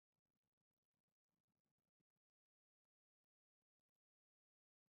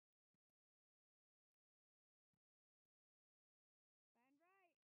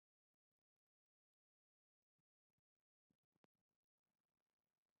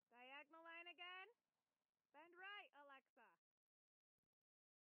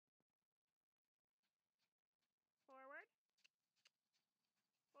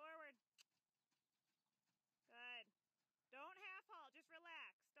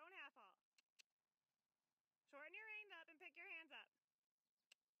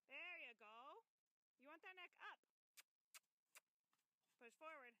want that neck up. Push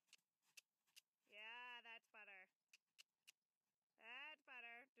forward. Yeah, that's better. That's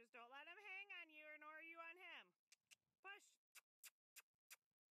better. Just don't let him hang on you, or nor you on him. Push.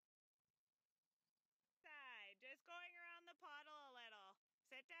 Side. Just going around the puddle a little.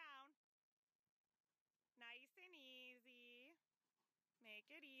 Sit down. Nice and easy. Make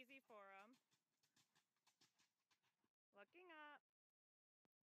it easy for him. Looking up.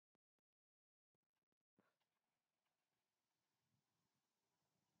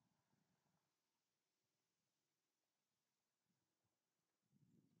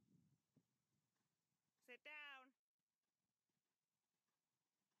 Sit down.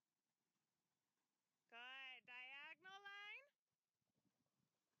 Good. Diagonal line.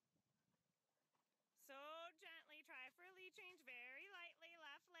 So gently. Try for a lead change very lightly.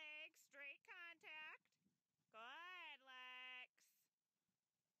 Left leg. Straight contact. Good, Lex.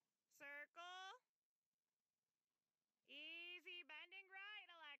 Circle. Easy. Bending right,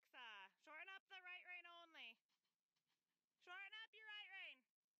 Alexa. Shorten up the right rein only. Shorten up your right rein.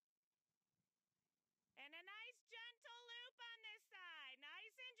 And a nice gentle loop on this side.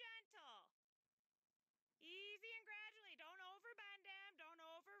 Nice and gentle. Easy and gradually. Don't overbend him. Don't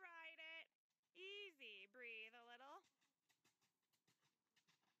override it. Easy. Breathe a little.